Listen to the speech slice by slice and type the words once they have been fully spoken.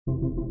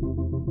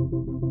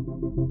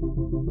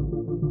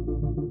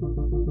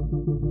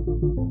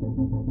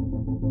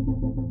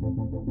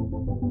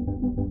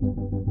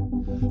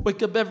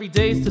Wake up every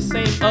day, it's the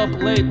same, up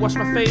late. Wash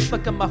my face,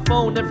 look at my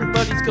phone.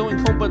 Everybody's going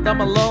home, but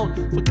I'm alone.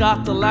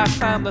 Forgot the last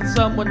time that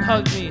someone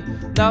hugged me.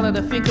 Now that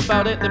I think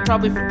about it, they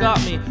probably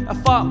forgot me. I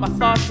fought my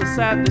thoughts to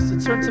sadness,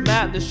 it turned to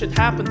madness. Shit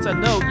happens, I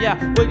know, yeah,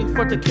 waiting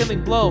for the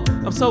killing blow.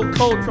 I'm so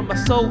cold from my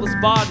soulless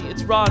body,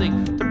 it's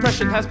rotting.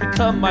 Depression has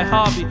become my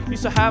hobby.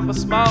 Used to have a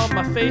smile on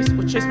my face,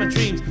 would chase my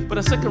dreams. But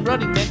I'm sick of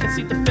running, man, can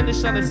see the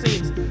finish line it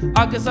seems.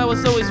 I guess I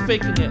was always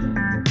faking it.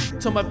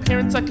 Told my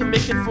parents I can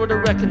make it for the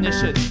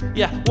recognition.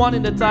 Yeah,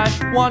 wanting to die,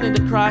 wanting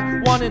to cry,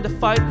 wanting to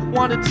fight,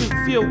 wanted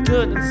to feel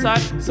good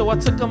inside. So I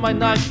took on my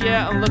knife,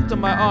 yeah, and looked at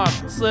my arm.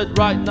 Slid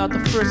right, not the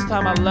first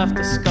time I left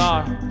a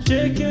scar.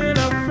 Chicken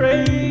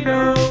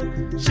Alfredo,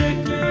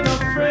 chicken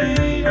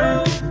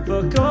Alfredo.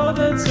 Fuck all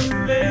the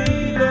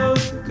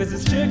tomatoes, cause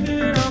it's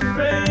chicken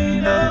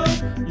Alfredo.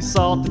 You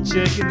salt the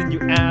chicken, then you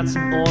add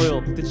some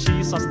oil. The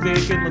cheese sauce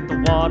thicken, let the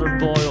water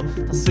boil.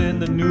 Toss in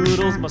the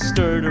noodles,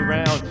 mustard it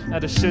around.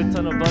 Add a shit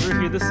ton of butter,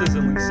 hear the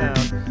sizzling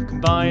sound.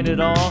 Combine it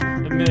all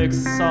and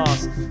mix the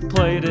sauce.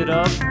 Plate it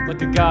up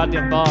like a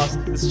goddamn boss.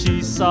 This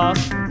cheese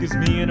sauce gives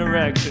me an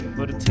erection,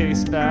 but it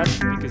tastes bad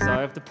because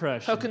I have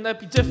depression. How can that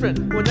be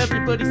different when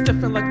everybody's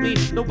different like me?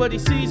 Nobody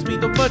sees me,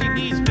 nobody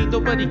needs me,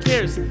 nobody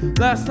cares.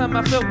 Last time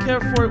I felt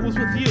cared for it was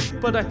with you,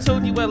 but I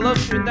told you I love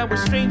you and now we're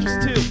strangers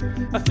too.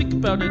 I think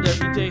about it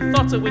every day,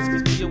 thoughts always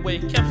keep me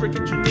awake. Can't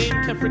forget your name,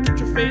 can't forget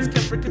your face,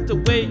 can't forget the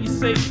way you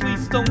say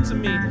please don't to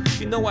me.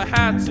 You know I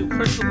had to,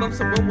 hurts to love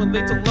someone when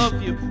they don't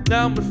love you.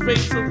 Now I'm afraid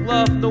to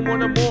love no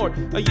one or more.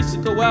 I used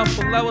to go out,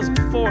 but that was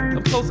before.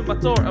 I'm closing my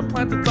door, I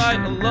plan to die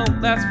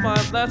alone.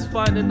 That's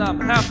fine, and I'm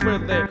halfway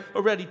there,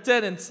 already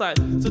dead inside.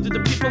 So to the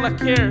people I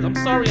care, I'm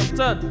sorry I'm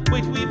done.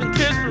 Wait, who even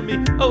cares for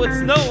me? Oh,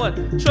 it's no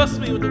one. Trust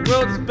me, the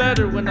world is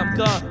better when I'm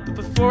gone. But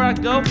before I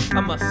go,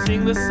 I must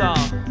sing this song.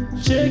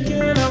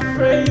 Chicken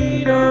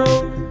Alfredo,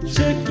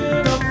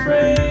 chicken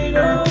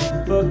Alfredo.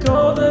 Fuck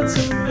all the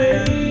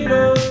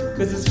tomatoes,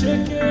 cause it's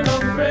chicken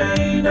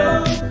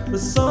Alfredo. The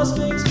sauce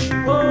makes me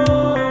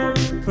warm,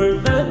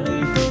 prevent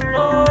me from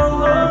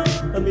harm.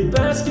 Let me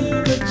bask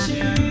in the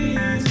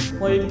cheese,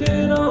 wipe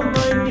it on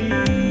my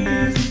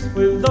knees.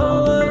 With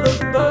all of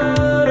the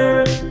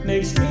butter,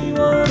 makes me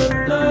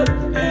wanna nut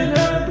in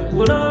her. But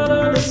we're not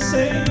on the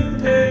same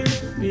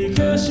page,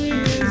 because she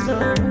is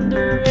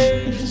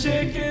underage.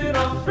 Chicken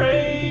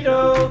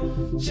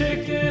Alfredo,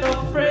 chicken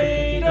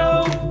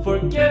Alfredo.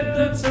 Forget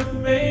the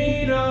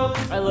tomato,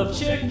 I love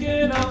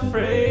chicken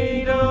Alfredo.